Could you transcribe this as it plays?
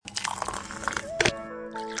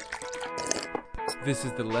This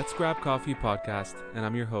is the Let's Grab Coffee podcast, and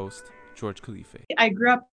I'm your host, George Khalife. I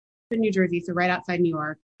grew up in New Jersey, so right outside New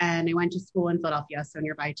York, and I went to school in Philadelphia, so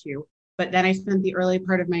nearby too. But then I spent the early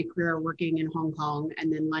part of my career working in Hong Kong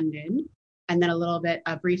and then London, and then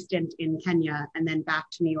a brief stint in Kenya, and then back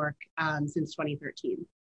to New York since 2013.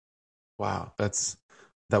 Wow, that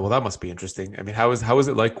must be interesting. I mean, how is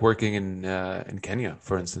it like working in Kenya,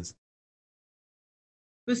 for instance?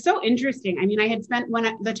 It was so interesting. I mean, I had spent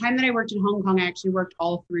the time that I worked in Hong Kong, I actually worked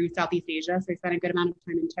all through Southeast Asia. So I spent a good amount of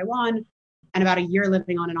time in Taiwan and about a year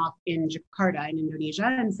living on and off in Jakarta in Indonesia.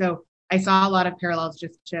 And so I saw a lot of parallels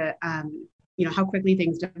just to, how quickly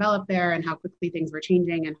things developed there and how quickly things were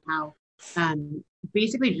changing and how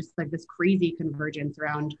basically just like this crazy convergence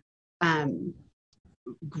around um,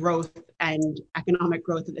 growth and economic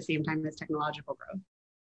growth at the same time as technological growth.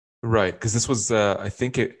 Right, because this was, I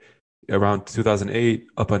think it around 2008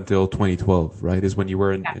 up until 2012, right? Is when you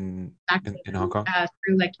were in Yeah, in in, exactly. in Hong Kong.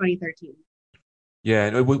 Through like 2013. Yeah,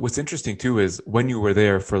 and what's interesting too is when you were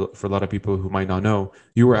there, for a lot of people who might not know,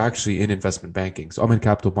 you were actually in investment banking. So I'm in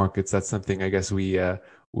capital markets. That's something I guess we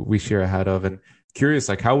share a hat of. And curious,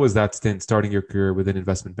 like how was that stint starting your career within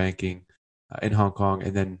investment banking in Hong Kong,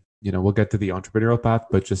 and then we'll get to the entrepreneurial path,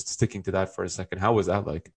 but just sticking to that for a second, how was that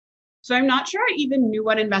like? So I'm not sure I even knew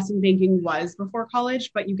what investment banking was before college,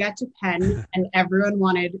 but you get to Penn and everyone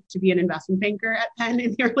wanted to be an investment banker at Penn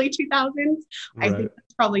in the early 2000s. I Right. think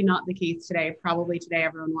that's probably not the case today. Probably today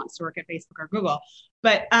everyone wants to work at Facebook or Google.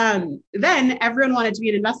 But then everyone wanted to be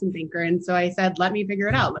an investment banker. And so I said, let me figure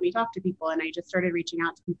it out. Let me talk to people. And I just started reaching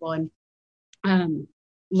out to people and um,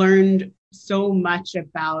 learned so much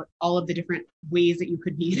about all of the different ways that you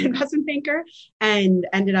could be an investment banker and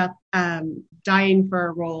ended up dying for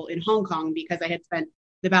a role in Hong Kong because I had spent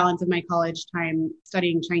the balance of my college time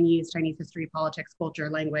studying Chinese history, politics, culture,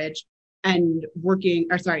 language, and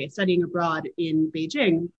studying abroad in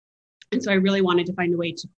Beijing. And so I really wanted to find a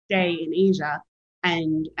way to stay in Asia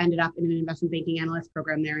and ended up in an investment banking analyst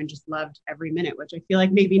program there and just loved every minute, which I feel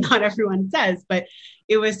like maybe not everyone says, but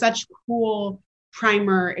it was such cool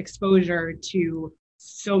primer exposure to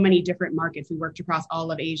so many different markets. We worked across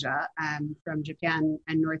all of Asia, from Japan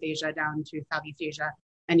and North Asia down to Southeast Asia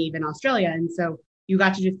and even Australia. And so you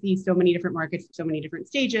got to just see so many different markets, so many different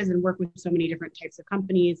stages, and work with so many different types of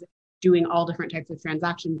companies doing all different types of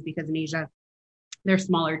transactions because in Asia, they're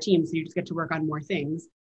smaller teams, so you just get to work on more things.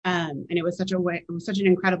 And it was such an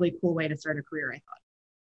incredibly cool way to start a career, I thought.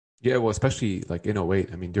 Yeah, well, especially like in '08.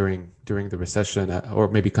 I mean, during the recession, or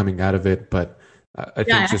maybe coming out of it, but I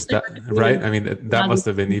Yeah, I think just actually that, right? participated I mean, in that must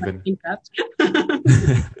have been 2016, even bankrupt.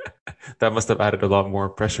 that must have added a lot more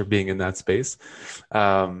pressure being in that space.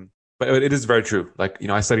 But it is very true. Like,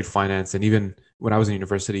 I studied finance, and even when I was in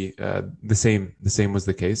university, the same was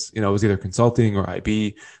the case. It was either consulting or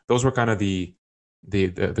IB. Those were kind of the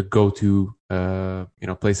go-to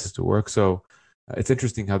places to work. So it's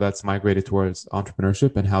interesting how that's migrated towards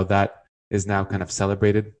entrepreneurship and how that is now kind of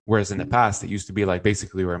celebrated. Whereas in the past, it used to be like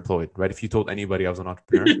basically we're employed, right? If you told anybody I was an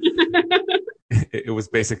entrepreneur, it was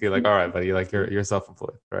basically like, all right, buddy, like you're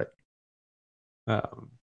self-employed, right?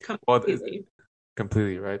 Um, well, Completely.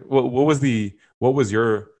 completely right. Well, what was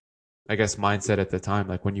your, I guess, mindset at the time?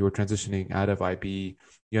 Like when you were transitioning out of IB,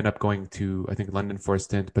 you end up going to, I think, London for a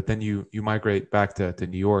stint, but then you migrate back to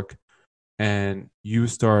New York and you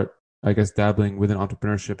start, I guess, dabbling within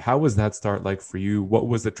entrepreneurship. How was that start like for you? What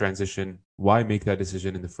was the transition? Why make that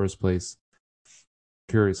decision in the first place?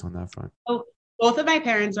 Curious on that front. So both of my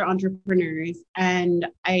parents are entrepreneurs, and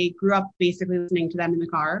I grew up basically listening to them in the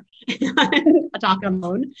car and talk on the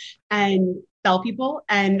phone and sell people.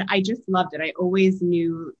 And I just loved it. I always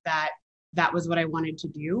knew that that was what I wanted to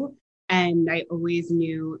do. And I always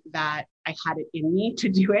knew that I had it in me to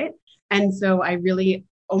do it. And so I really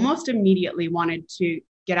almost immediately wanted to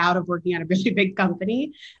get out of working at a really big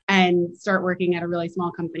company and start working at a really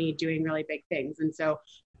small company doing really big things. And so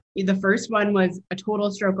the first one was a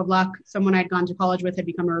total stroke of luck. Someone I'd gone to college with had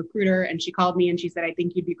become a recruiter, and she called me and she said, I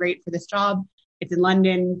think you'd be great for this job. It's in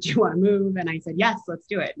London. Do you want to move? And I said, yes, let's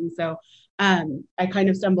do it. And so I kind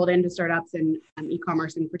of stumbled into startups and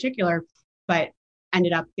e-commerce in particular, but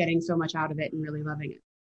ended up getting so much out of it and really loving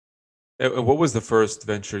it. And what was the first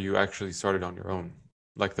venture you actually started on your own?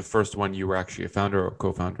 Like the first one you were actually a founder or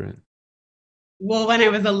co-founder in? Well, when I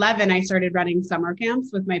was 11, I started running summer camps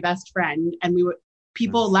with my best friend, and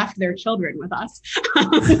people Nice. left their children with us.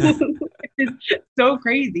 It's so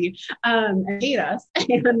crazy. And paid us.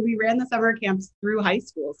 And we ran the summer camps through high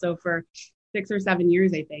school. So for 6 or 7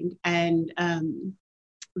 years, I think. And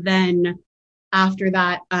then after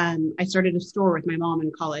that, I started a store with my mom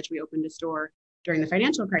in college. We opened a store during the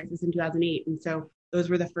financial crisis in 2008. And so those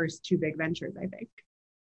were the first two big ventures, I think.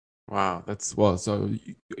 Wow, that's well. So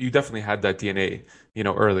you definitely had that DNA,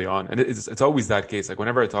 early on, and it's always that case. Like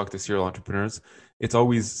whenever I talk to serial entrepreneurs, it's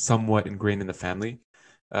always somewhat ingrained in the family.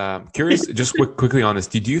 Curious, just quickly on this,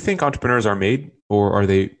 do you think entrepreneurs are made, or are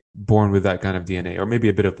they born with that kind of DNA, or maybe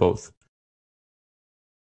a bit of both?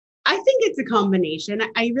 I think it's a combination.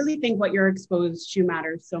 I really think what you're exposed to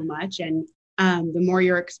matters so much. And the more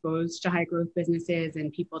you're exposed to high growth businesses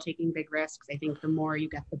and people taking big risks, I think the more you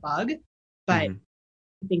get the bug. But Hmm.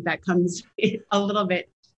 I think that comes a little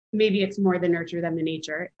bit, maybe it's more the nurture than the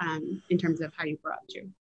nature in terms of how you grow up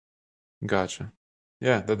too. Gotcha.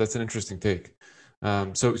 Yeah, that's an interesting take.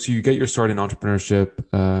 So you get your start in entrepreneurship.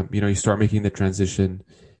 You start making the transition.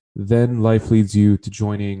 Then life leads you to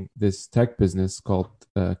joining this tech business called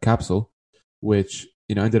Capsule, which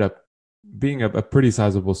ended up being a pretty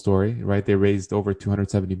sizable story, right? They raised over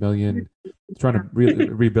 270 million, trying to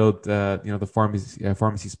rebuild the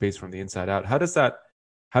pharmacy space from the inside out. How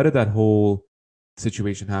did that whole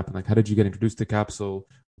situation happen? Like, how did you get introduced to Capsule?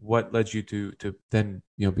 What led you to then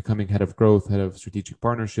becoming head of growth, head of strategic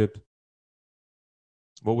partnership?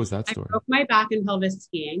 What was that I story? broke my back and pelvis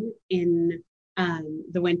skiing in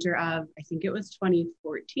the winter of, I think it was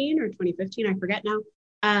 2014 or 2015, I forget now.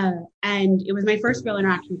 And it was my first real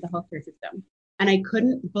interaction with the healthcare system. And I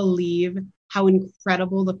couldn't believe how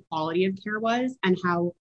incredible the quality of care was and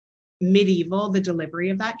how medieval the delivery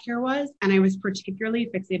of that care was. And I was particularly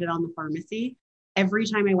fixated on the pharmacy. Every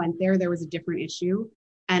time I went there, there was a different issue.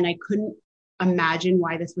 And I couldn't imagine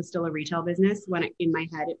why this was still a retail business when in my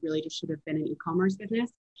head, it really just should have been an e-commerce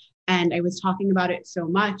business. And I was talking about it so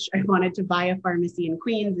much. I wanted to buy a pharmacy in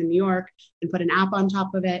Queens, in New York, and put an app on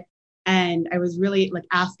top of it. And I was really like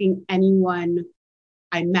asking anyone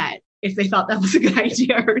I met if they thought that was a good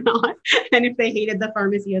idea or not, and if they hated the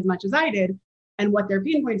pharmacy as much as I did, and what their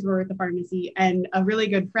pain points were with the pharmacy. And a really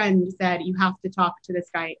good friend said, "You have to talk to this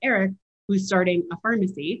guy, Eric, who's starting a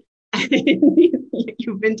pharmacy. And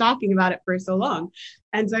you've been talking about it for so long."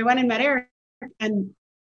 And so I went and met Eric, and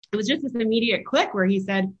it was just this immediate click where he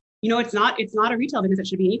said, it's not a retail business. It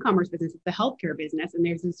should be an e-commerce business. It's a healthcare business. And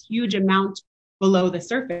there's this huge amount below the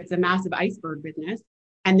surface, a massive iceberg business.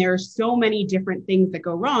 And there are so many different things that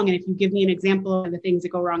go wrong. And if you give me an example of the things that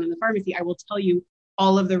go wrong in the pharmacy, I will tell you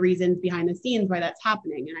all of the reasons behind the scenes why that's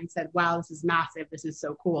happening. And I said, wow, this is massive. This is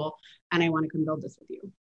so cool. And I want to come build this with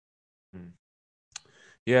you. Hmm.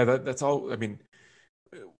 Yeah, that's all. I mean,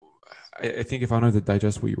 I think if I know to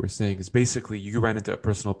digest what you were saying, is basically you ran into a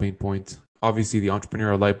personal pain point. Obviously, the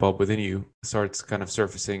entrepreneurial light bulb within you starts kind of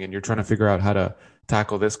surfacing, and you're trying to figure out how to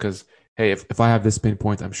tackle this because, hey, if I have this pain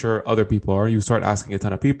point, I'm sure other people are. You start asking a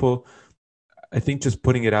ton of people. I think just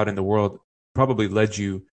putting it out in the world probably led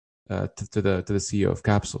you to the CEO of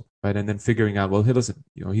Capsule, right? And then figuring out, well, hey, listen,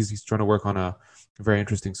 he's trying to work on a very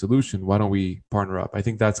interesting solution. Why don't we partner up? I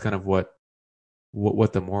think that's kind of what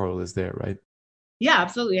the moral is there, right? Yeah,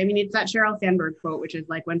 absolutely. I mean, it's that Sheryl Sandberg quote, which is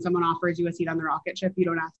like when someone offers you a seat on the rocket ship, you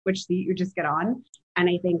don't ask which seat, you just get on. And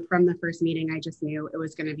I think from the first meeting, I just knew it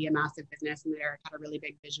was going to be a massive business and that Eric had a really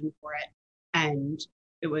big vision for it. And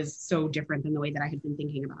it was so different than the way that I had been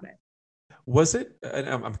thinking about it. Was it? And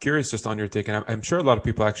I'm curious just on your take, and I'm sure a lot of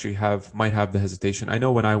people actually might have the hesitation. I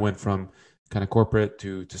know when I went from kind of corporate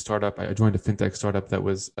to startup, I joined a fintech startup that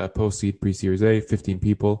was post-seed, pre-series A, 15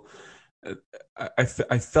 people. Uh, I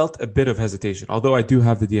felt a bit of hesitation, although I do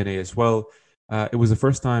have the DNA as well. It was the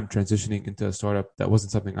first time transitioning into a startup that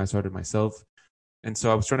wasn't something I started myself. And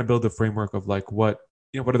so I was trying to build a framework of like what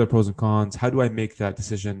are the pros and cons? How do I make that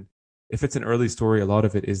decision? If it's an early story, a lot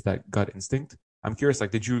of it is that gut instinct. I'm curious,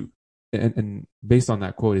 like, did you, and based on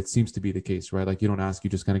that quote, it seems to be the case, right? Like you don't ask, you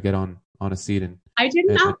just kind of get on a seat I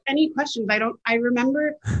didn't and ask any questions. I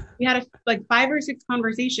remember we had like 5 or 6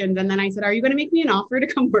 conversations. And then I said, "Are you going to make me an offer to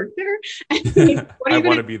come work there?" And he said, "What are I you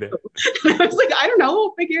going want to to be there. do?" And I was like, "I don't know.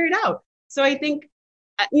 We'll figure it out." So I think,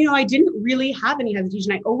 I didn't really have any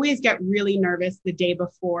hesitation. I always get really nervous the day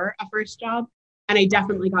before a first job. And I Okay.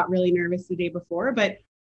 definitely got really nervous the day before. But,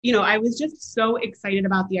 I was just so excited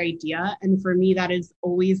about the idea. And for me, that is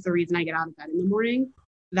always the reason I get out of bed in the morning,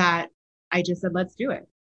 that I just said, let's do it.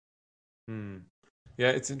 Hmm. Yeah,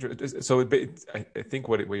 it's interesting. So I think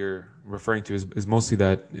what you're referring to is mostly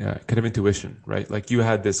that kind of intuition, right? Like you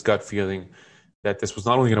had this gut feeling that this was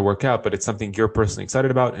not only going to work out, but it's something you're personally excited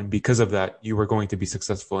about, and because of that, you were going to be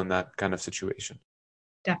successful in that kind of situation.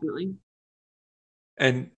 Definitely.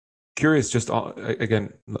 And curious, just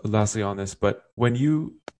again, lastly on this, but when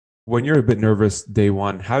you're a bit nervous day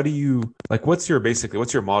one, how do you like? What's your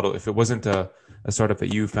model? If it wasn't a startup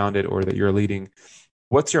that you founded or that you're leading,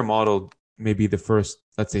 what's your model? Maybe the first,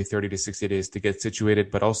 let's say, 30 to 60 days to get situated,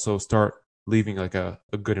 but also start leaving like a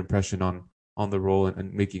good impression on the role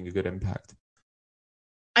and making a good impact?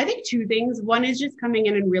 I think two things. One is just coming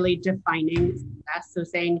in and really defining success. So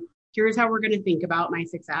saying, here's how we're going to think about my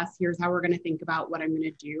success. Here's how we're going to think about what I'm going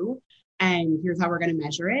to do. And here's how we're going to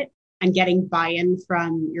measure it. And getting buy-in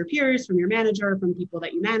from your peers, from your manager, from people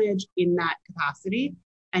that you manage in that capacity,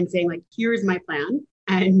 and saying, like, here's my plan.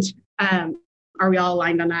 And are we all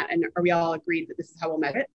aligned on that? And are we all agreed that this is how we'll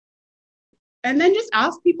measure it? And then just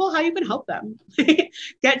ask people how you can help them.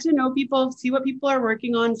 Get to know people, see what people are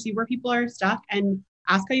working on, see where people are stuck, and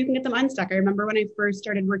ask how you can get them unstuck. I remember when I first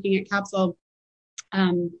started working at Capsule,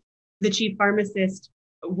 the chief pharmacist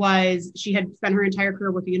she had spent her entire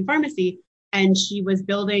career working in pharmacy, and she was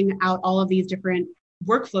building out all of these different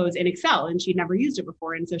workflows in Excel, and she'd never used it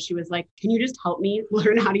before. And so she was like, can you just help me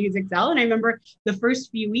learn how to use Excel? And I remember the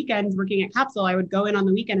first few weekends working at Capsule, I would go in on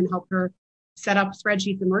the weekend and help her set up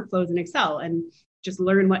spreadsheets and workflows in Excel and just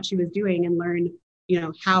learn what she was doing and learn,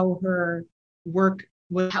 how her work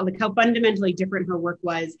was, how fundamentally different her work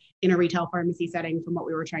was in a retail pharmacy setting from what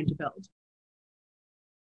we were trying to build.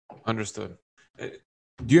 Understood.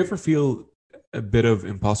 Do you ever feel a bit of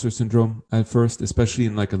imposter syndrome at first, especially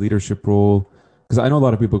in like a leadership role? Because I know a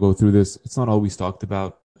lot of people go through this. It's not always talked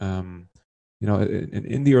about. In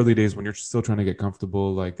the early days when you're still trying to get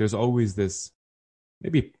comfortable, like there's always this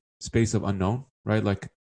maybe space of unknown, right? Like,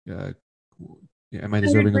 am I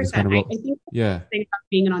deserving of this kind of role? I think yeah. The thing about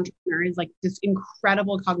being an entrepreneur is like this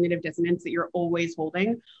incredible cognitive dissonance that you're always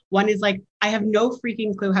holding. One is like, I have no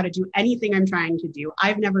freaking clue how to do anything I'm trying to do.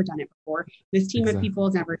 I've never done it before. This team of people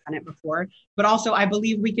has never done it before, but also I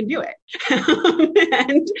believe we can do it.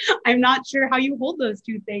 And I'm not sure how you hold those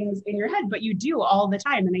two things in your head, but you do all the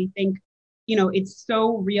time. And I think, it's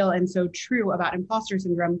so real and so true about imposter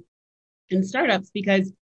syndrome in startups,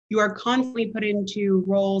 because you are constantly put into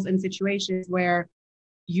roles and situations where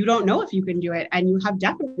you don't know if you can do it, and you have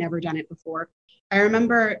definitely never done it before. I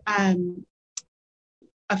remember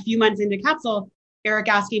a few months into Capsule, Eric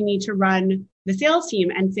asking me to run the sales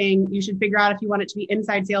team and saying, you should figure out if you want it to be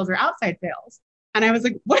inside sales or outside sales. And I was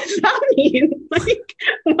like, what does that mean? I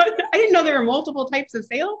didn't know there were multiple types of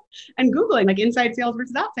sales. And Googling like inside sales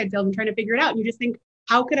versus outside sales and trying to figure it out. And you just think,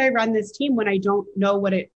 how could I run this team when I don't know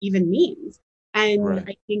what it even means? And right.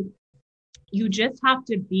 I think you just have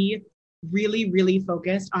to be really, really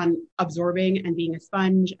focused on absorbing and being a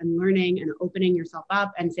sponge and learning and opening yourself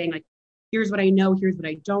up and saying, like, here's what I know, here's what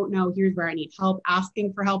I don't know, here's where I need help,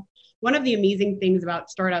 asking for help. One of the amazing things about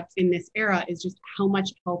startups in this era is just how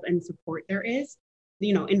much help and support there is.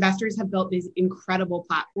 Investors have built these incredible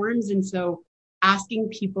platforms. And so asking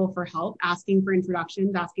people for help, asking for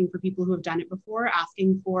introductions, asking for people who have done it before,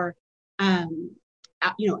 asking for,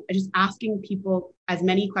 just asking people as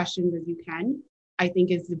many questions as you can, I think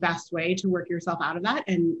is the best way to work yourself out of that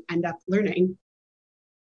and end up learning.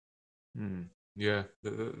 Yeah,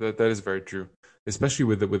 that is very true, especially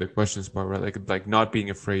with the questions part, right? Like not being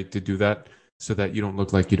afraid to do that so that you don't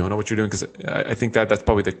look like you don't know what you're doing. Because I think that's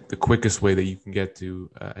probably the quickest way that you can get to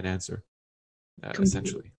an answer,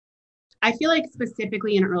 essentially. I feel like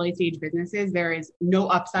specifically in early stage businesses, there is no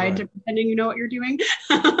upside to pretending you know what you're doing.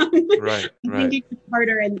 Right. I think it's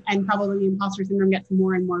harder, and probably the imposter syndrome gets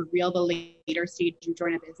more and more real the later stage you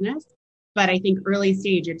join a business. But I think early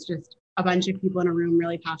stage, it's just a bunch of people in a room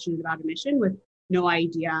really passionate about a mission with no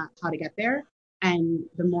idea how to get there. And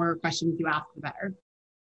the more questions you ask, the better.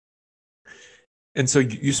 And so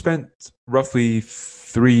you spent roughly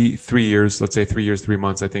three years, let's say 3 years, 3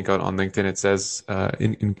 months, I think on LinkedIn, it says,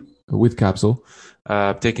 with Capsule,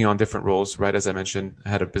 taking on different roles, right? As I mentioned,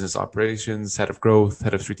 head of business operations, head of growth,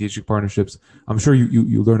 head of strategic partnerships. I'm sure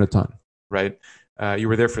you learn a ton, right? You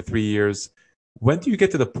were there for 3 years. When do you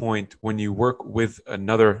get to the point when you work with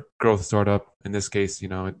another growth startup? In this case,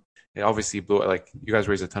 it obviously blew, like you guys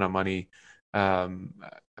raised a ton of money. I'm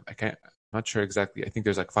not sure exactly. I think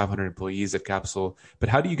there's like 500 employees at Capsule, but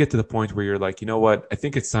how do you get to the point where you're like, you know what? I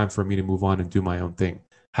think it's time for me to move on and do my own thing.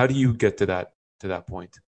 How do you get to that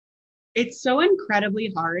point? It's so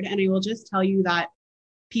incredibly hard. And I will just tell you that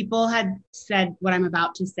people had said what I'm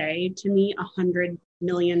about to say to me 100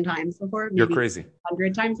 million times before. Maybe you're crazy.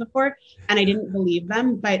 100 times before. And I didn't believe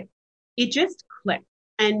them, but it just clicked.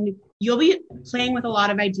 And you'll be playing with a lot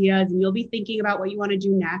of ideas and you'll be thinking about what you want to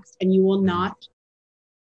do next. And you will not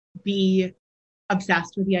be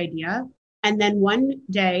obsessed with the idea. And then one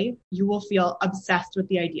day you will feel obsessed with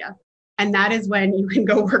the idea. And that is when you can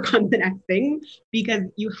go work on the next thing, because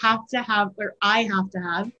you have to have, or I have to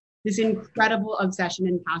have, this incredible obsession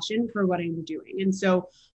and passion for what I'm doing. And so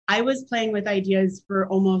I was playing with ideas for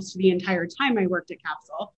almost the entire time I worked at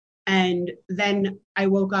Capsule. And then I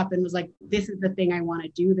woke up and was like, this is the thing I want to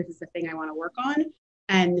do. This is the thing I want to work on.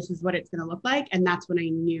 And this is what it's going to look like. And that's when I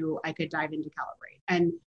knew I could dive into Calibrate.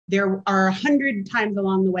 And there are 100 times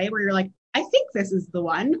along the way where you're like, I think this is the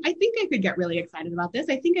one. I think I could get really excited about this.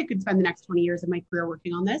 I think I could spend the next 20 years of my career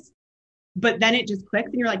working on this. But then it just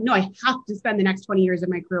clicks and you're like, no, I have to spend the next 20 years of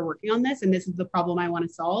my career working on this. And this is the problem I want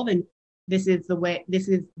to solve. And this is the way, this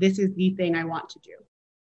is the thing I want to do.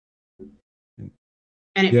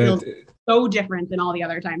 And it feels so different than all the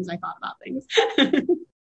other times I thought about things.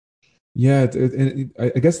 Yeah,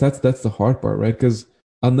 I guess that's the hard part, right? Because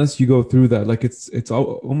unless you go through that, like it's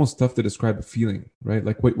almost tough to describe a feeling, right?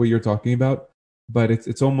 Like what you're talking about, but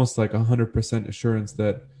it's almost like 100% assurance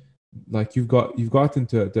that like you've gotten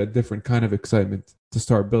to a different kind of excitement to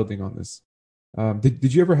start building on this.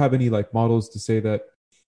 Did you ever have any like models to say that,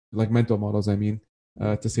 like mental models, I mean,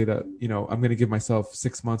 to say that, you know, I'm going to give myself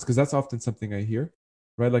 6 months, because that's often something I hear,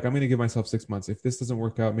 right? Like I'm going to give myself 6 months. If this doesn't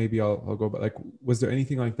work out, maybe I'll go back. Like, was there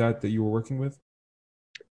anything like that you were working with?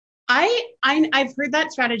 I've heard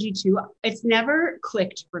that strategy too. It's never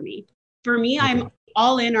clicked for me. For me, Okay. I'm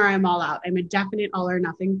all in or I'm all out. I'm a definite all or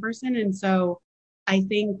nothing person. And so I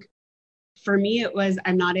think for me, it was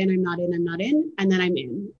I'm not in, I'm not in, I'm not in, and then I'm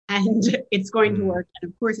in. And it's going to Mm, work. And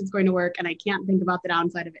of course, it's going to work. And I can't think about the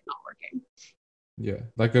downside of it not working. yeah.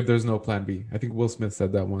 Like there's no plan B. I think Will Smith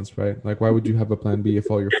said that once, right? Like, why would you have a plan B if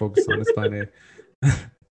all you're focused on is plan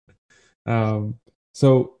A?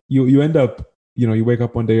 So you end up, you know, you wake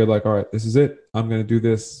up one day, you're like, all right, this is it. I'm gonna do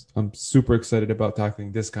this. I'm super excited about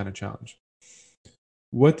tackling this kind of challenge.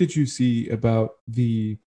 What did you see about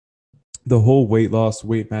the whole weight loss,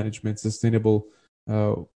 weight management, sustainable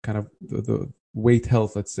kind of the weight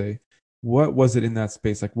health, let's say? What was it in that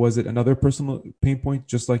space? Like, was it another personal pain point,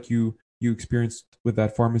 just like you experienced with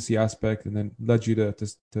that pharmacy aspect, and then led you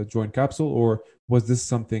to join Capsule, or was this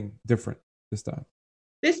something different this time?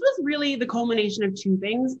 This was really the culmination of two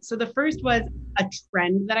things. So the first was a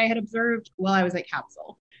trend that I had observed while I was at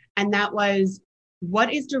Capsule. And that was,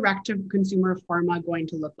 what is direct to consumer pharma going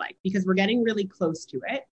to look like? Because we're getting really close to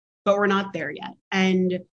it, but we're not there yet.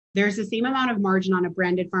 And there's the same amount of margin on a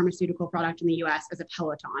branded pharmaceutical product in the US as a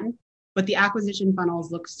Peloton, but the acquisition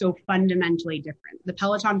funnels look so fundamentally different. The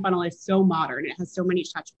Peloton funnel is so modern. It has so many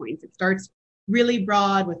touch points. It starts really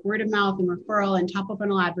broad with word of mouth and referral and top of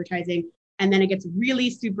funnel advertising. And then it gets really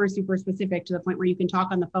super, super specific to the point where you can talk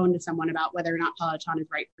on the phone to someone about whether or not Peloton is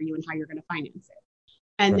right for you and how you're going to finance it.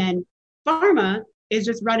 And Right. then pharma is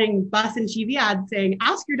just running bus and TV ads saying,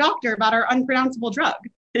 ask your doctor about our unpronounceable drug.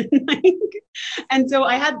 And so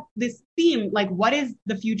I had this theme, like, what is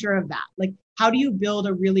the future of that? Like, how do you build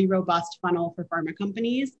a really robust funnel for pharma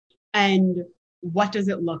companies? And what does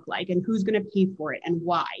it look like? And who's going to pay for it and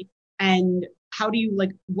why? And how do you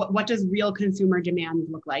like, what does real consumer demand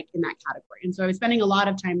look like in that category? And so I was spending a lot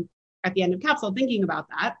of time at the end of Capsule thinking about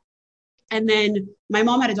that. And then my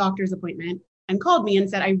mom had a doctor's appointment and called me and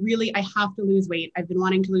said, I have to lose weight. I've been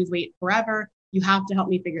wanting to lose weight forever. You have to help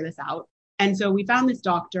me figure this out. And so we found this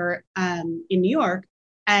doctor in New York,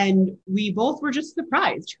 and we both were just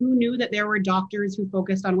surprised. Who knew that there were doctors who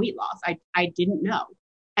focused on weight loss? I didn't know.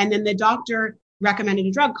 And then the doctor recommended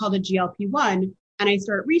a drug called a GLP-1. And I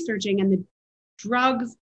start researching, and the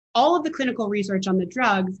drugs, all of the clinical research on the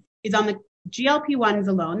drugs is on the GLP-1s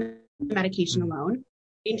alone, the medication Mm, alone,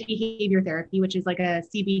 into behavior therapy, which is like a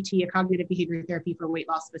CBT, a cognitive behavior therapy for weight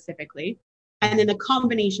loss specifically, and then mhm. the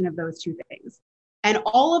combination of those two things. And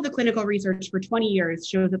all of the clinical research for 20 years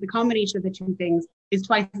shows that the combination of the two things is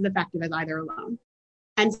twice as effective as either alone.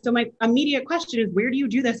 And so my immediate question is, where do you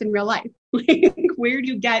do this in real life? Like, where do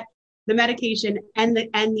you get the medication and the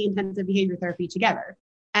intensive behavior therapy together?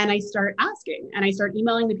 And I start asking, and I start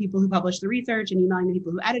emailing the people who published the research and emailing the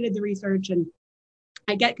people who edited the research. And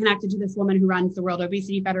I get connected to this woman who runs the World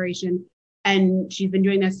Obesity Federation, and she's been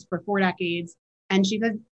doing this for 4 decades. And she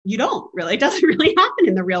says, you don't really, it doesn't really happen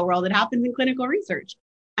in the real world. It happens in clinical research.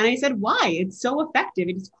 And I said, why? It's so effective.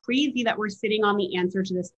 It's crazy that we're sitting on the answer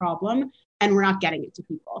to this problem and we're not getting it to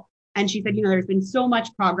people. And she said, there's been so much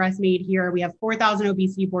progress made here. We have 4,000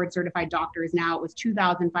 obesity board certified doctors now. It was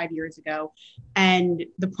 2,000 5 years ago. And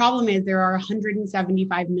the problem is there are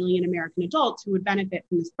 175 million American adults who would benefit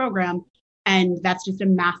from this program. And that's just a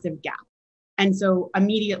massive gap. And so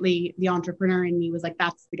immediately the entrepreneur in me was like,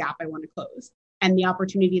 that's the gap I want to close. And the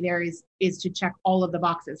opportunity there is to check all of the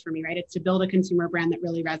boxes for me, right? It's to build a consumer brand that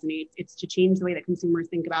really resonates. It's to change the way that consumers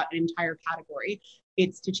think about an entire category.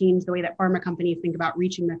 It's to change the way that pharma companies think about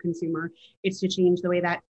reaching the consumer. It's to change the way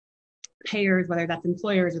that payers, whether that's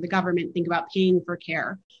employers or the government, think about paying for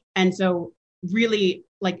care. And so really,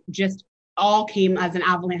 like, just all came as an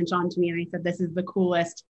avalanche onto me. And I said, this is the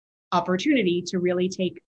coolest opportunity to really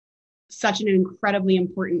take such an incredibly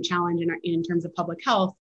important challenge in terms of public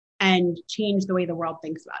health and change the way the world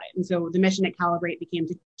thinks about it. And so the mission at Calibrate became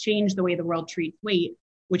to change the way the world treats weight,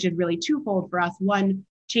 which is really twofold for us. One,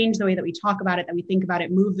 change the way that we talk about it, that we think about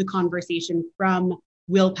it, move the conversation from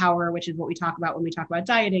willpower, which is what we talk about when we talk about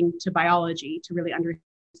dieting, to biology, to really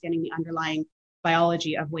understanding the underlying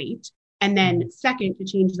biology of weight. And then second, to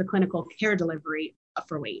change the clinical care delivery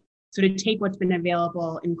for weight. So to take what's been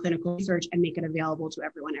available in clinical research and make it available to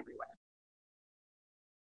everyone everywhere.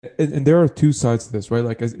 And there are two sides to this, right?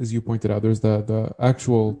 Like as you pointed out, there's the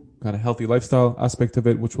actual kind of healthy lifestyle aspect of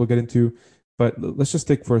it, which we'll get into. But let's just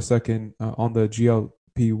stick for a second on the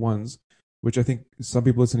GLP-1s, which I think some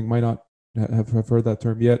people listening might not have heard that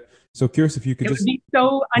term yet. So curious if you could just... It would be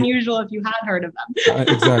so unusual if you had heard of them.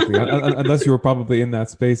 Exactly, unless you were probably in that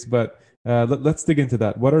space. But let's dig into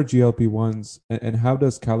that. What are GLP-1s and how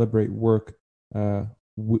does Calibrate work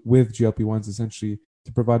with GLP-1s essentially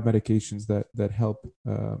to provide medications that help,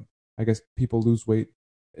 I guess, people lose weight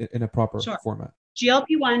in a proper format?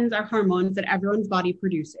 GLP-1s are hormones that everyone's body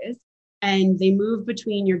produces, and they move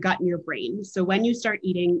between your gut and your brain. So when you start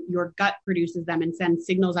eating, your gut produces them and sends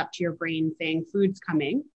signals up to your brain saying food's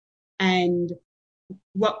coming. And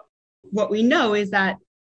what we know is that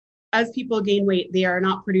as people gain weight, they are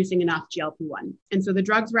not producing enough GLP-1. And so the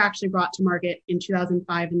drugs were actually brought to market in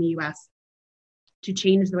 2005 in the US to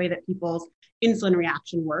change the way that people's insulin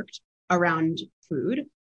reaction worked around food.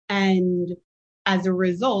 And as a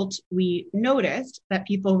result, we noticed that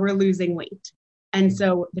people were losing weight. And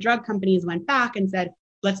so the drug companies went back and said,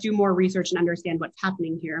 let's do more research and understand what's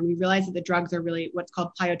happening here. And we realized that the drugs are really what's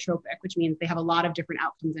called pleiotropic, which means they have a lot of different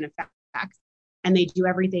outcomes and effects. And they do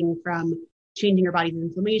everything from changing your body's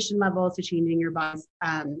inflammation levels to changing your body's,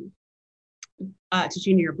 to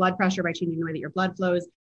changing your blood pressure by changing the way that your blood flows,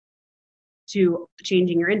 to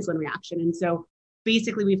changing your insulin reaction. And so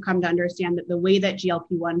basically we've come to understand that the way that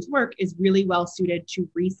GLP-1s work is really well suited to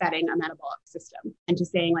resetting a metabolic system and to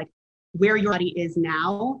saying like where your body is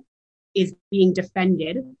now is being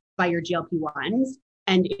defended by your GLP-1s.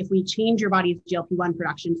 And if we change your body's GLP-1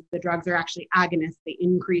 production, so the drugs are actually agonists, they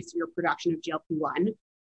increase your production of GLP-1.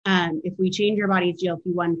 If we change your body's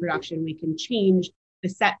GLP-1 production, we can change the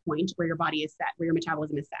set point where your body is set, where your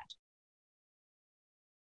metabolism is set.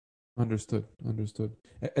 Understood.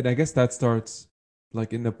 And I guess that starts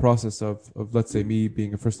like in the process of let's say me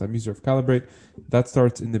being a first-time user of Calibrate, that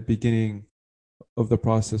starts in the beginning of the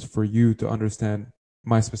process for you to understand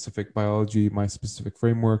my specific biology, my specific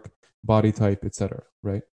framework, body type, etc.,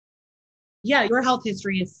 right? Yeah, your health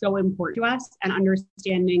history is so important to us, and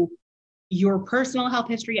understanding your personal health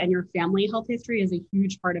history and your family health history is a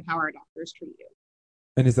huge part of how our doctors treat you.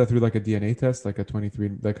 And is that through like a DNA test, like a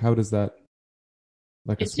 23, like how does that,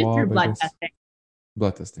 like it's a swab? Just through blood testing.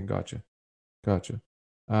 Blood testing, gotcha.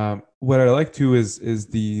 What I like too is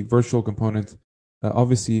the virtual component.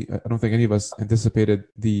 Obviously, I don't think any of us anticipated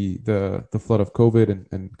the flood of COVID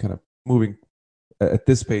and kind of moving at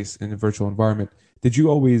this pace in a virtual environment. Did you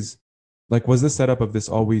always, like, was the setup of this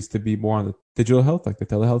always to be more on the digital health, like the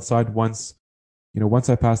telehealth side? Once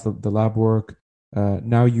I passed the lab work,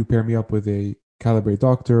 now you pair me up with a Calibrate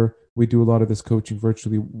doctor. We do a lot of this coaching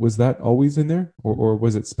virtually. Was that always in there, or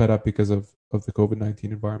was it sped up because of the COVID-19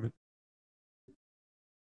 environment?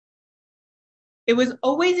 It was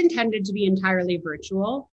always intended to be entirely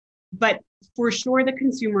virtual, but for sure the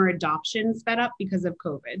consumer adoption sped up because of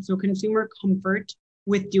COVID. So consumer comfort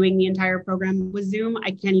with doing the entire program with Zoom,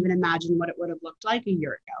 I can't even imagine what it would have looked like a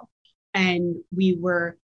year ago. And we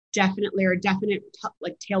were definite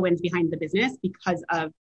like tailwinds behind the business because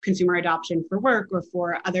of consumer adoption for work or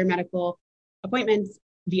for other medical appointments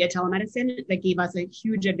via telemedicine that gave us a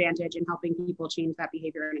huge advantage in helping people change that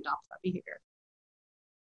behavior and adopt that behavior.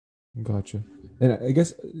 Gotcha. And I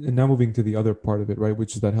guess now moving to the other part of it, right,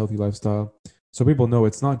 which is that healthy lifestyle. So people know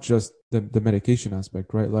it's not just the medication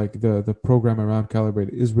aspect, right? Like the program around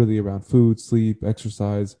Calibrate is really around food, sleep,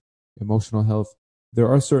 exercise, emotional health. There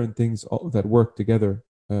are certain things that work together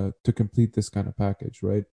to complete this kind of package,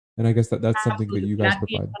 right? And I guess that's Absolutely. Something that you guys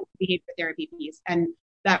provide. That's the behavior therapy piece. And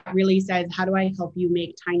that really says, how do I help you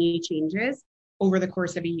make tiny changes over the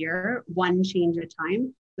course of a year, one change at a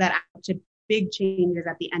time, that add to big changes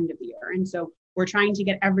at the end of the year. And so we're trying to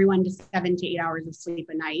get everyone to 7 to 8 hours of sleep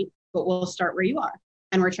a night, but we'll start where you are.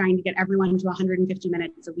 And we're trying to get everyone to 150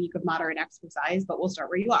 minutes a week of moderate exercise, but we'll start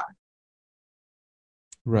where you are.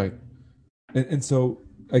 Right. And so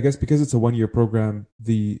I guess because it's a 1-year program,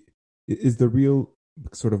 is the real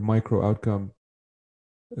sort of micro outcome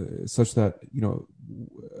such that,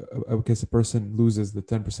 I guess a person loses the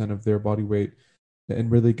 10% of their body weight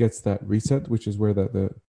and really gets that reset, which is where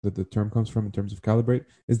the the term comes from in terms of calibrate.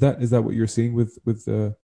 Is that what you're seeing with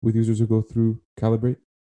users who go through calibrate?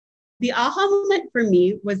 The aha moment for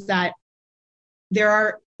me was that there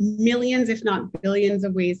are millions, if not billions,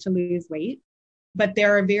 of ways to lose weight, but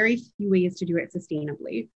there are very few ways to do it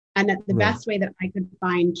sustainably. And that the Right. best way that I could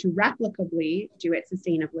find to replicably do it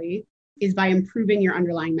sustainably is by improving your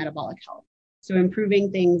underlying metabolic health. So,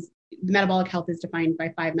 improving things, metabolic health is defined by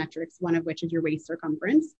 5 metrics, one of which is your waist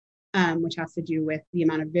circumference, which has to do with the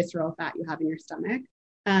amount of visceral fat you have in your stomach.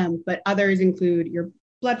 But others include your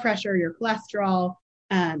blood pressure, your cholesterol,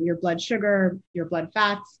 your blood sugar, your blood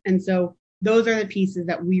fats. And so, those are the pieces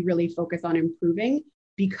that we really focus on improving,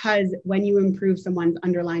 because when you improve someone's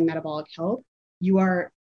underlying metabolic health, you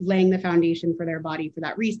are laying the foundation for their body for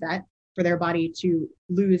that reset, for their body to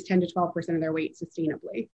lose 10 to 12% of their weight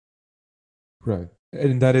sustainably. Right.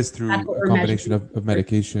 And that is That's through what a we're combination measuring. of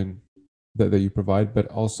medication that you provide, but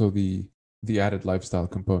also the added lifestyle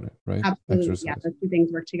component, right? Absolutely. Yeah, Exercise. those two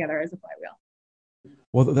things work together as a flywheel.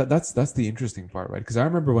 Well, that's the interesting part, right? Because I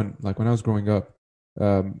remember when I was growing up,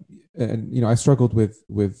 and I struggled with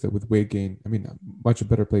weight gain. I mean, much a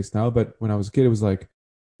better place now, but when I was a kid, it was like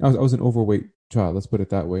I was an overweight child. Let's put it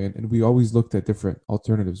that way. And we always looked at different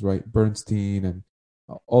alternatives, right? Bernstein and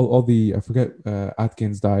all the I forget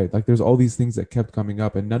Atkins diet. Like there's all these things that kept coming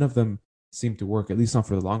up, and none of them seemed to work. At least not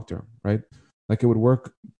for the long term, right? Like it would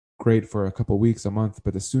work great for a couple of weeks, a month,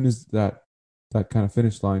 but as soon as that kind of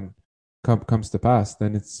finish line comes to pass,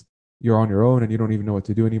 then you're on your own and you don't even know what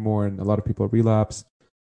to do anymore. And a lot of people relapse.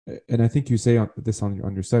 And I think you say this on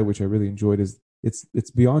your site, which I really enjoyed, is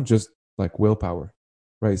it's beyond just like willpower,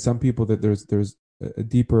 right? Some people that there's a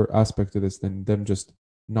deeper aspect to this than them just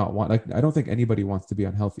not want. Like I don't think anybody wants to be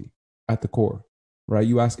unhealthy at the core, right?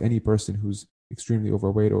 You ask any person who's extremely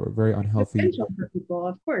overweight or very It's unhealthy, essential for people,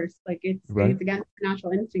 of course. Like right? it's against their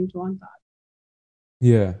natural instinct to want that.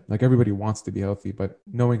 Yeah, like everybody wants to be healthy, but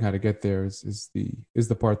knowing how to get there is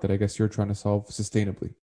the part that I guess you're trying to solve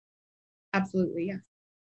sustainably. Absolutely, yes.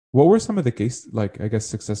 What were some of the case, like I guess,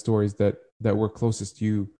 success stories that were closest to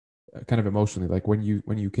you, kind of emotionally, like when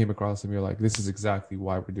you came across them, you're like, this is exactly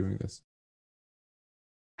why we're doing this.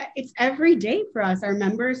 It's every day for us. Our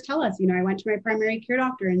members tell us, I went to my primary care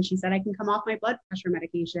doctor and she said I can come off my blood pressure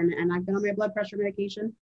medication. And I've been on my blood pressure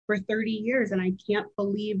medication for 30 years. And I can't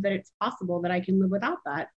believe that it's possible that I can live without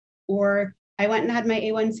that. Or I went and had my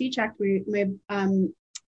A1C checked, and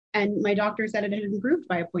my doctor said it had improved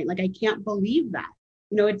by a point. Like I can't believe that.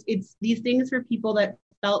 It's these things for people that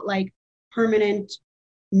felt like permanent,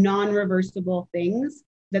 non-reversible things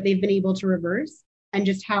that they've been able to reverse, and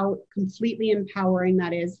just how completely empowering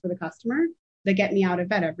that is for the customer, that get me out of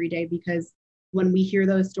bed every day, because when we hear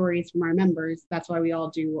those stories from our members, that's why we all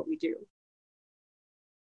do what we do.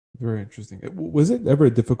 Very interesting. Was it ever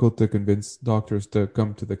difficult to convince doctors to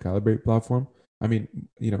come to the Calibrate platform? I mean,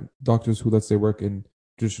 doctors who, let's say, work in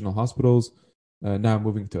traditional hospitals, now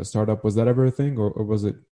moving to a startup, was that ever a thing, or was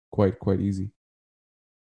it quite easy?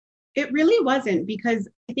 It really wasn't, because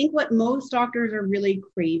I think what most doctors are really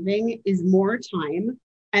craving is more time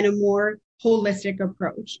and a more holistic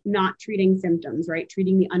approach, not treating symptoms, right?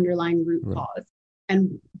 Treating the underlying root Right. cause.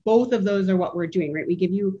 And both of those are what we're doing, right? We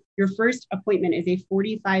give you your first appointment is a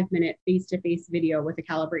 45-minute face-to-face video with a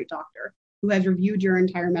Calibrate doctor who has reviewed your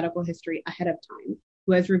entire medical history ahead of time,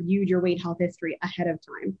 who has reviewed your weight health history ahead of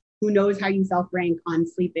time, who knows how you self-rank on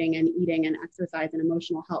sleeping and eating and exercise and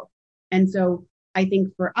emotional health. And so I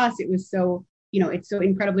think for us, it was so, it's so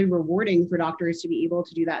incredibly rewarding for doctors to be able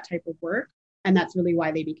to do that type of work. And that's really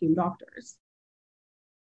why they became doctors.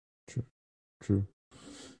 True. True.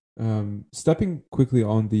 Stepping quickly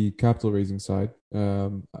on the capital raising side,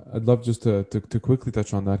 I'd love just to quickly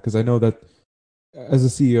touch on that, because I know that as a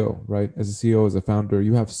CEO, right? As a CEO, as a founder,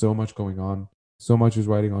 you have so much going on. So much is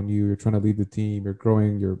riding on you. You're trying to lead the team. You're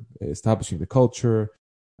growing. You're establishing the culture.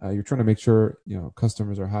 You're trying to make sure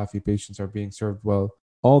customers are happy, patients are being served well.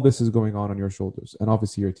 All this is going on your shoulders, and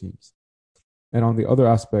obviously your teams. And on the other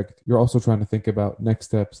aspect, you're also trying to think about next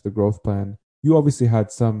steps, the growth plan. You obviously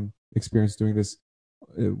had some experience doing this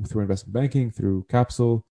through investment banking, through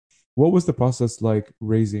Capsule. What was the process like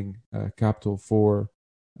raising capital for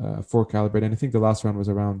Calibrate? And I think the last round was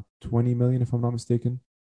around 20 million, if I'm not mistaken,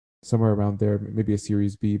 somewhere around there, maybe a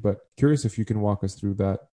Series B. But curious if you can walk us through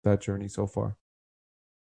that journey so far.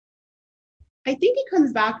 I think it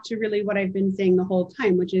comes back to really what I've been saying the whole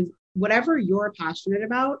time, which is whatever you're passionate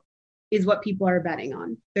about is what people are betting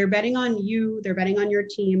on. They're betting on you, they're betting on your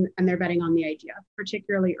team, and they're betting on the idea,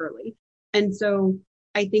 particularly early. And so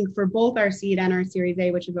I think for both our seed and our Series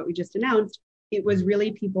A, which is what we just announced, it was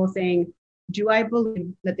really people saying, do I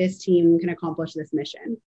believe that this team can accomplish this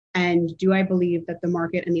mission? And do I believe that the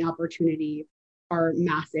market and the opportunity are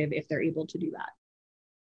massive if they're able to do that?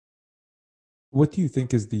 What do you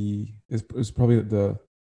think is probably the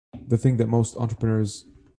thing that most entrepreneurs,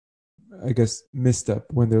 I guess, misstep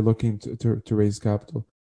when they're looking to raise capital?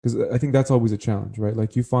 Because I think that's always a challenge, right?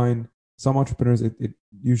 Like you find some entrepreneurs, it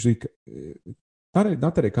usually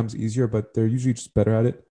not that it comes easier, but they're usually just better at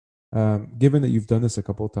it. Given that you've done this a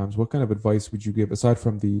couple of times, what kind of advice would you give aside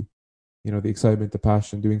from the excitement, the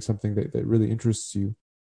passion, doing something that really interests you?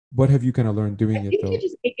 What have you kind of learned I doing it think to though?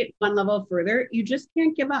 just take it one level further, you just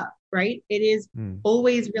can't give up, right? It is Mm,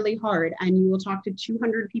 always really hard. And you will talk to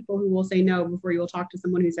 200 people who will say no before you will talk to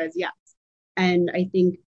someone who says yes. And I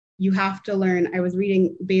think you have to learn. I was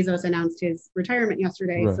reading Bezos announced his retirement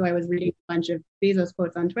yesterday. right. So I was reading a bunch of Bezos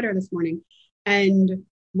quotes on Twitter this morning. And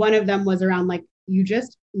one of them was around like, you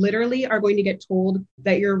just literally are going to get told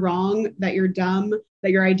that you're wrong, that you're dumb,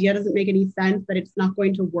 that your idea doesn't make any sense, that it's not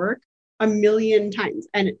going to work a million times.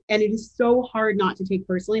 And it is so hard not to take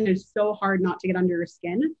personally, and it's so hard not to get under your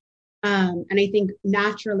skin. And I think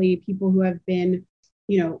naturally people who have been,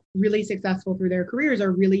 really successful through their careers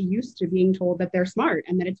are really used to being told that they're smart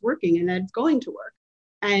and that it's working and that it's going to work.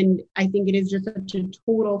 And I think it is just such a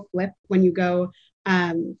total flip when you go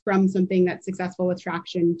from something that's successful with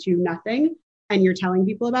traction to nothing, and you're telling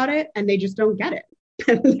people about it and they just don't get it.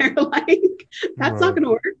 And they're like, that's not Right. going to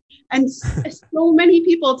work. And so many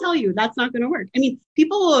people tell you that's not going to work. I mean,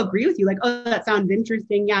 people will agree with you, like, oh, that sounds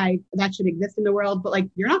interesting. Yeah, that should exist in the world, but like,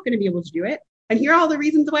 you're not going to be able to do it. And here are all the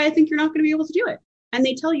reasons why I think you're not going to be able to do it. And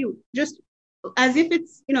they tell you just as if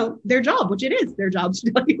it's, their job, which it is their job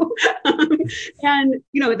to tell you. And,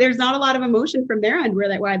 there's not a lot of emotion from their end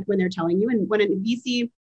when they're telling you. And when a VC,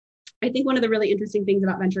 I think one of the really interesting things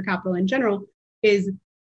about venture capital in general is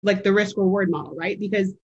like the risk reward model, right?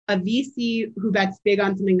 Because a VC who bets big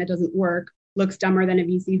on something that doesn't work looks dumber than a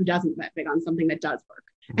VC who doesn't bet big on something that does work.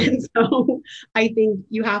 Right. And so I think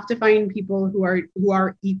you have to find people who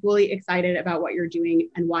are equally excited about what you're doing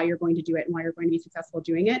and why you're going to do it and why you're going to be successful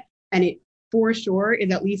doing it. And it for sure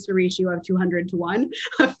is at least a ratio of 200 to 1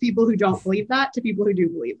 of people who don't believe that to people who do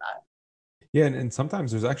believe that. Yeah, and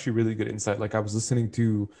sometimes there's actually really good insight. Like I was listening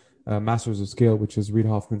to Masters of Scale, which is Reid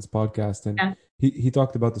Hoffman's podcast, and Yeah. he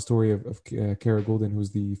talked about the story of Kara Goldin,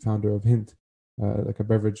 who's the founder of Hint, like a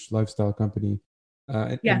beverage lifestyle company,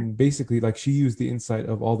 Yeah. and basically like she used the insight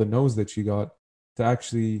of all the no's that she got to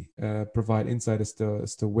actually provide insight as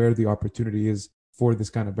to where the opportunity is for this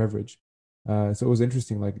kind of beverage. So it was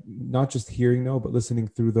interesting, like not just hearing no, but listening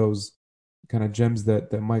through those kind of gems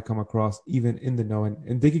that might come across even in the know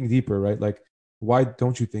and digging deeper, right? Like, why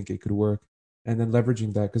don't you think it could work? And then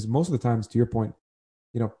leveraging that. Because most of the times, to your point,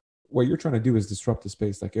 you know, what you're trying to do is disrupt the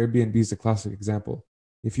space. Like Airbnb is a classic example.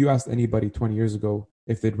 If you asked anybody 20 years ago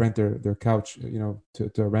if they'd rent their couch,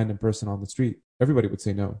 to a random person on the street, everybody would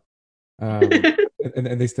say no. Um,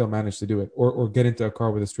 and they still manage to do it, or get into a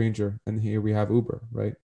car with a stranger. And here we have Uber,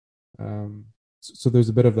 right? So there's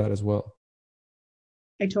a bit of that as well.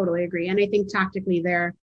 I totally agree. And I think tactically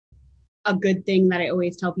there, a good thing that I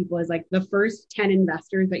always tell people is like the first 10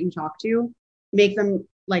 investors that you talk to, make them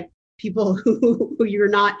like people who you're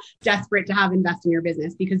not desperate to have invest in your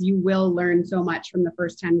business, because you will learn so much from the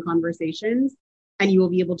first 10 conversations, and you will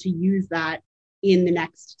be able to use that in the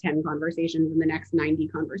next 10 conversations, in the next 90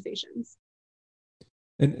 conversations.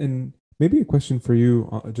 And maybe a question for you,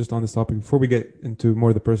 just on this topic before we get into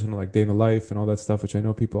more of the personal, like day in the life and all that stuff, which I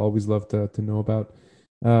know people always love to know about.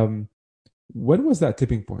 Um, when was that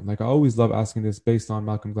tipping point? Like I always love asking this based on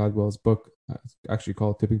Malcolm Gladwell's book, actually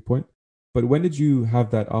called Tipping Point. But when did you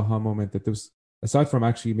have that aha moment that there was, aside from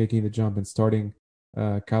actually making the jump and starting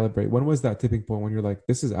Calibrate, when was that tipping point when you're like,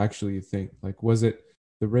 this is actually a thing? Like, was it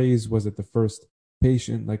the raise? Was it the first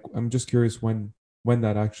patient? Like, I'm just curious when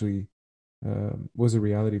that actually was a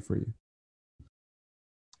reality for you.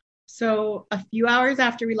 So a few hours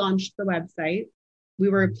after we launched the website, we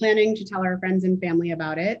were planning to tell our friends and family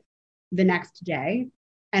about it the next day.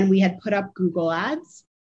 And we had put up Google ads,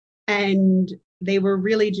 and they were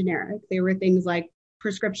really generic. They were things like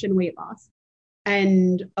prescription weight loss.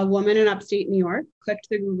 And a woman in upstate New York clicked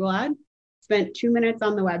the Google ad, spent 2 minutes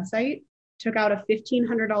on the website, took out a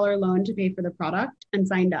 $1,500 loan to pay for the product, and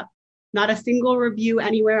signed up. Not a single review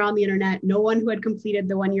anywhere on the internet, no one who had completed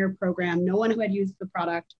the 1 year program, no one who had used the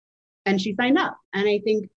product. And she signed up. And I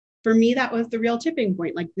think for me, that was the real tipping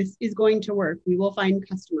point. Like, this is going to work. We will find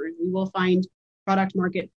customers. We will find product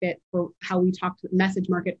market fit for how we talk to message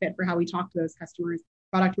market fit for how we talk to those customers,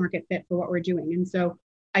 product market fit for what we're doing. And so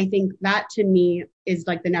I think that to me is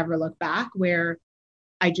like the never look back, where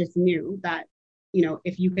I just knew that,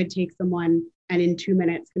 if you could take someone and in 2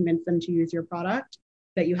 minutes convince them to use your product,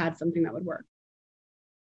 that you had something that would work.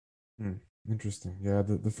 Hmm. Interesting. Yeah,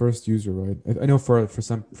 the first user, right? I know for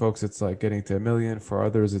some folks it's like getting to a million. For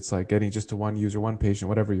others, it's like getting just to one user, one patient,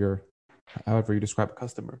 however you describe a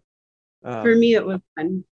customer. For Um, me, it was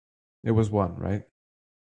fun. it was one, right?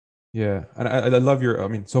 Yeah, and I love your. I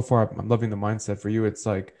mean, so far I'm loving the mindset for you. It's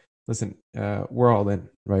like, listen, we're all in,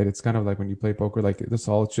 right? It's kind of like when you play poker, like this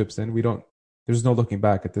all chips in. We don't. There's no looking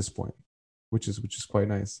back at this point, which is quite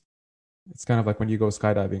nice. It's kind of like when you go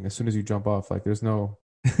skydiving. As soon as you jump off, like there's no,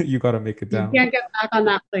 you got to make it You down. can't get back on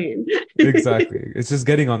that plane. Exactly. It's just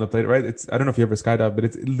getting on the plane, right? I don't know if you ever skydive, but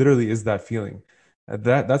it literally is that feeling.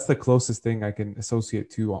 That's the closest thing I can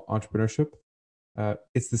associate to entrepreneurship.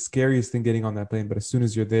 It's the scariest thing getting on that plane, but as soon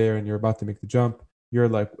as you're there and you're about to make the jump, you're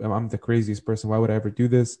like, I'm the craziest person. Why would I ever do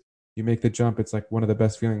this? You make the jump. It's like one of the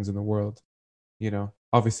best feelings in the world,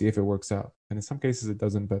 obviously if it works out. And in some cases it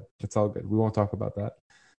doesn't, but it's all good. We won't talk about that.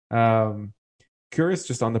 Um, Curious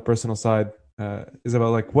just on the personal side,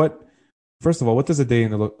 Isabel, like first of all, what does a day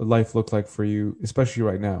in the life look like for you, especially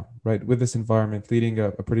right now, right? With this environment, leading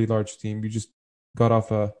a pretty large team, you just got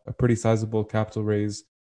off a pretty sizable capital raise.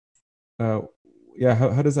 Uh, yeah,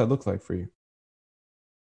 how does that look like for you?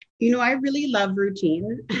 I really love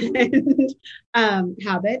routine and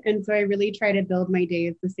habit. And so I really try to build my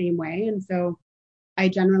days the same way. And so I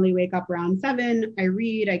generally wake up around 7. I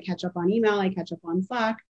read, I catch up on email, I catch up on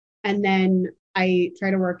Slack, and then I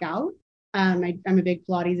try to work out. I'm a big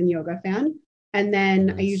Pilates and yoga fan. And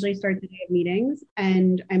then I Nice. usually start the day of meetings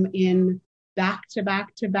and I'm in back to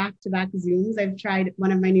back to back to back Zooms. I've tried,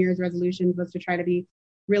 one of my New Year's resolutions was to try to be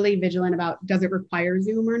really vigilant about, does it require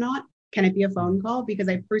Zoom or not? Can it be a Mm. phone call? Because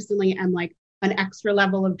I personally am like an extra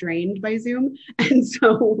level of drained by Zoom. And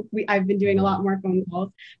so I've been doing a Right. lot more phone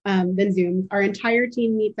calls than Zoom. Our entire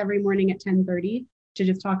team meets every morning at 10:30 to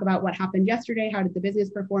just talk about what happened yesterday. How did the business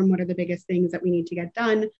perform? What are the biggest things that we need to get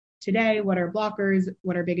done today? What are blockers?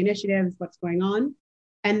 What are big initiatives? What's going on?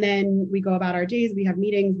 And then we go about our days. We have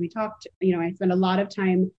meetings. We talked. I spend a lot of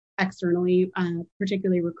time externally,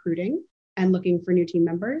 particularly recruiting and looking for new team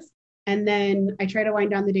members. And then I try to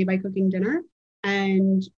wind down the day by cooking dinner.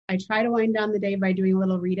 And I try to wind down the day by doing a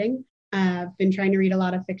little reading. I've been trying to read a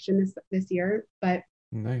lot of fiction this year, but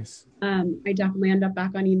Nice. I definitely end up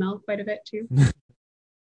back on email quite a bit too.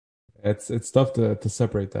 It's tough to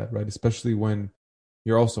separate that, right? Especially when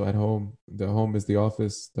you're also at home. The home is the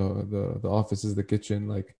office, the office is the kitchen.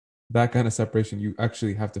 Like that kind of separation you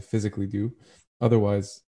actually have to physically do.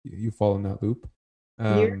 Otherwise, you fall in that loop.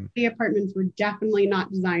 New York Um, City apartments were definitely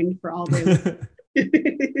not designed for all day living.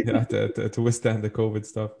 yeah, to withstand the COVID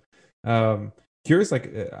stuff. Um, Curious,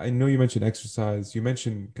 like I know you mentioned exercise, you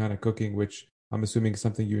mentioned kind of cooking, which I'm assuming is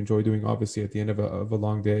something you enjoy doing, obviously at the end of a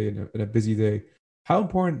long day and a busy day. How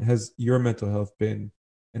important has your mental health been,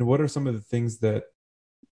 and what are some of the things that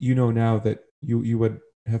you know now that you would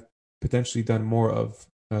have potentially done more of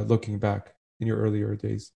looking back in your earlier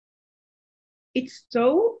days? It's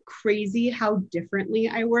so crazy how differently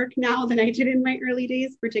I work now than I did in my early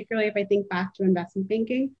days, particularly if I think back to investment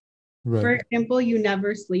banking. For Right. example, you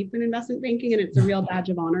never sleep in investment banking, and it's a real badge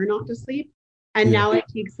of honor not to sleep. And Yeah. now I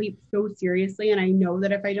take sleep so seriously. And I know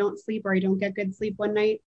that if I don't sleep or I don't get good sleep one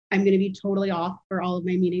night, I'm going to be totally off for all of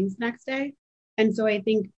my meetings next day. And so I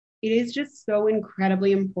think it is just so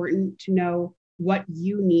incredibly important to know what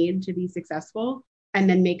you need to be successful and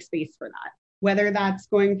then make space for that. Whether that's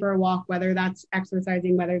going for a walk, whether that's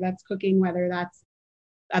exercising, whether that's cooking, whether that's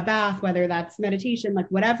a bath, whether that's meditation, like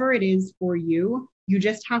whatever it is for you, you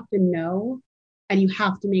just have to know and you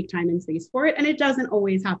have to make time and space for it. And it doesn't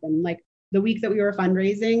always happen. Like the week that we were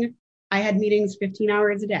fundraising, I had meetings 15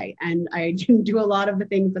 hours a day and I didn't do a lot of the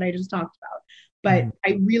things that I just talked about. But Mhm.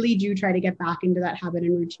 I really do try to get back into that habit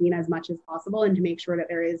and routine as much as possible and to make sure that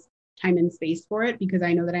there is time and space for it because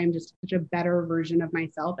I know that I'm just such a better version of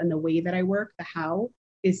myself and the way that I work, the how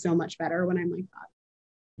is so much better when I'm like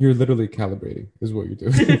You're literally calibrating, is what you're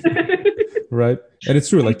doing. that. Right. And it's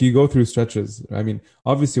true. Like you go through stretches. I mean,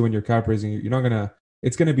 obviously, when you're cap raising, you're not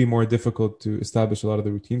it's gonna be more difficult to establish a lot of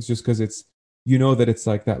the routines just because that it's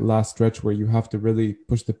like that last stretch where you have to really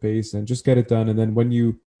push the pace and just get it done. And then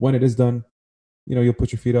when it is done, you'll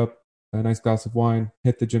put your feet up, a nice glass of wine,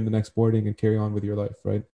 hit the gym the next morning and carry on with your life.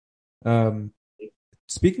 Right. Um,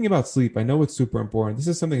 Speaking about sleep, I know it's super important. This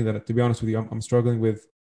is something that, to be honest with you, I'm struggling with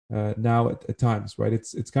now at times, right?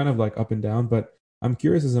 It's kind of like up and down, but I'm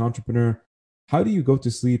curious as an entrepreneur, how do you go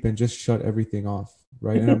to sleep and just shut everything off,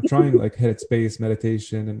 right? And I'm trying like headspace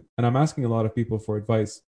meditation, and I'm asking a lot of people for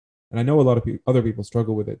advice, and I know a lot of other people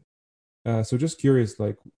struggle with it. So just curious,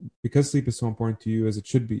 like because sleep is so important to you as it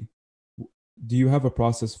should be, do you have a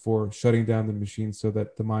process for shutting down the machine so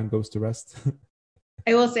that the mind goes to rest?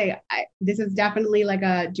 I will say this is definitely like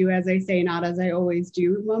a do as I say, not as I always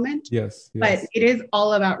do moment, Yes, but yes. it is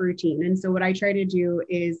all about routine. And so what I try to do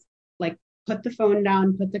is like put the phone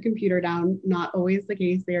down, put the computer down. Not always the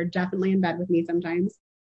case. They are definitely in bed with me sometimes.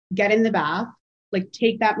 Get in the bath, like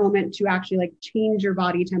take that moment to actually like change your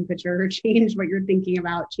body temperature, change what you're thinking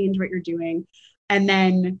about, change what you're doing, and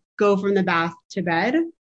then go from the bath to bed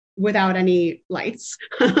without any lights,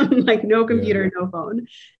 like no Yeah. computer, no phone,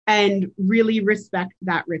 and really respect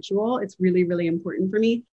that ritual. It's really, really important for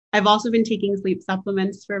me. I've also been taking sleep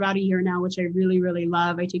supplements for about a year now, which I really, really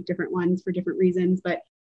love. I take different ones for different reasons, but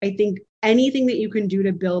I think anything that you can do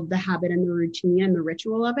to build the habit and the routine and the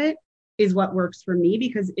ritual of it is what works for me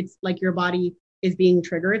because it's like your body is being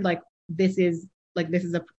triggered. Like this is this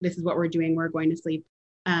is what we're doing. We're going to sleep,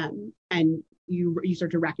 and you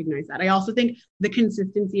start to recognize that. I also think the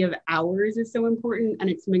consistency of hours is so important, and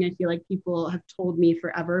it's something I feel like people have told me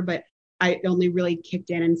forever, but I only really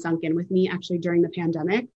kicked in and sunk in with me actually during the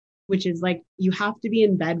pandemic, which is like you have to be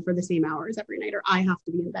in bed for the same hours every night, or I have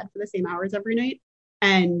to be in bed for the same hours every night.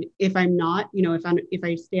 And if I'm not, if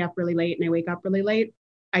I stay up really late and I wake up really late,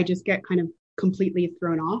 I just get kind of completely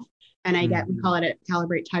thrown off, and I get, we call it a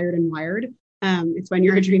calibrate tired and wired. It's when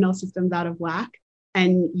your adrenal system's out of whack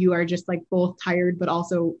and you are just like both tired but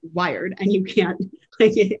also wired, and you can't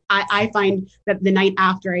like I find that the night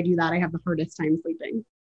after I do that I have the hardest time sleeping.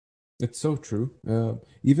 It's so true.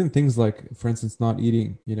 Even things like, for instance, not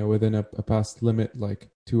eating, within a past limit, like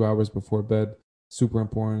 2 hours before bed, super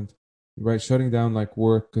important, right? Shutting down like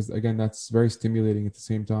work, because again, that's very stimulating at the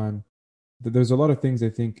same time. There's a lot of things I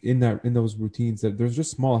think in those routines that there's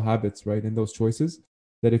just small habits, right? In those choices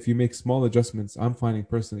that if you make small adjustments, I'm finding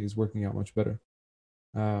personally is working out much better.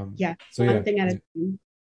 Yeah, So one yeah, thing at a time.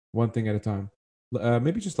 one thing at a time.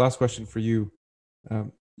 Maybe just last question for you.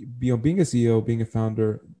 Um, being a CEO, being a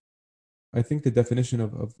founder, I think the definition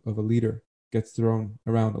of a leader gets thrown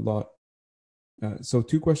around a lot. So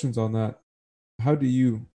two questions on that. How do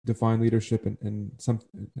you define leadership and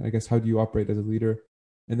I guess, how do you operate as a leader?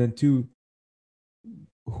 And then two,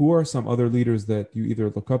 who are some other leaders that you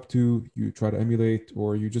either look up to, you try to emulate,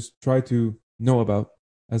 or you just try to know about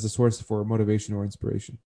as a source for motivation or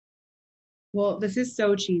inspiration? Well, this is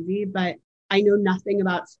so cheesy, but I know nothing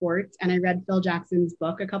about sports. And I read Phil Jackson's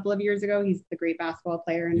book a couple of years ago. He's the great basketball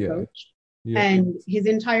player and Yeah. coach. Yeah. And his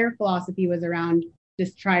entire philosophy was around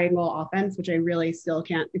this triangle offense, which I really still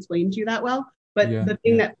can't explain to you that well. But Yeah. the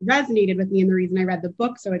thing Yeah. that resonated with me and the reason I read the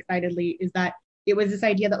book so excitedly is that it was this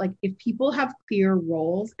idea that, like, if people have clear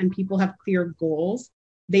roles and people have clear goals,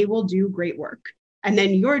 they will do great work. And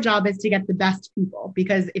then your job is to get the best people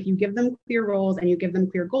because if you give them clear roles and you give them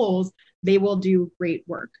clear goals, they will do great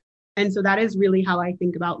work. And so that is really how I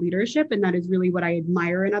think about leadership. And that is really what I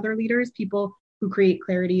admire in other leaders, people who create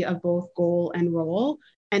clarity of both goal and role,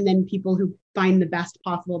 and then people who find the best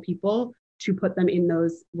possible people to put them in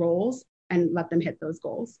those roles and let them hit those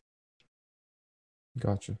goals.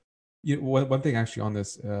 Gotcha. One thing actually on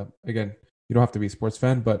this, again, you don't have to be a sports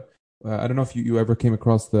fan, but I don't know if you ever came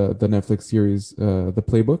across the Netflix series, The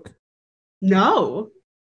Playbook. No,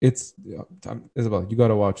 It's Isabel, you got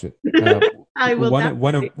to watch it. I will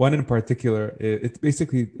definitely. One in particular, it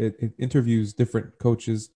basically it interviews different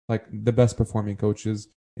coaches, like the best performing coaches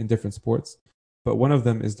in different sports. But one of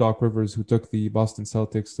them is Doc Rivers, who took the Boston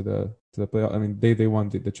Celtics to the playoff. I mean, they won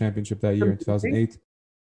the championship that year in 2008,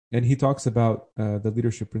 and he talks about the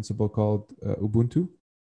leadership principle called Ubuntu,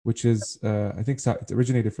 which is I think it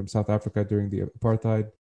originated from South Africa during the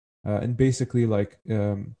apartheid, and basically like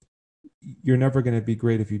you're never going to be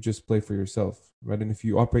great if you just play for yourself, right? And if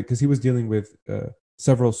you operate, because he was dealing with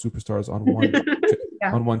several superstars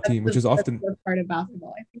Yeah, on one team, which is that's often the part of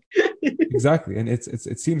basketball, I think. exactly, and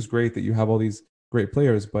it seems great that you have all these great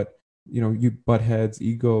players, but you butt heads,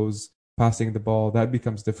 egos, passing the ball, that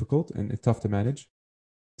becomes difficult and it's tough to manage.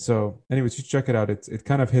 So, anyways, you check it out. It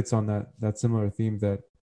kind of hits on that similar theme that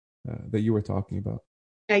you were talking about.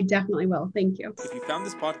 I definitely will. Thank you. If you found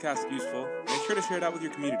this podcast useful, make sure to share it out with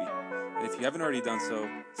your community. And if you haven't already done so,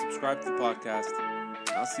 subscribe to the podcast. And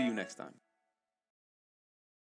I'll see you next time.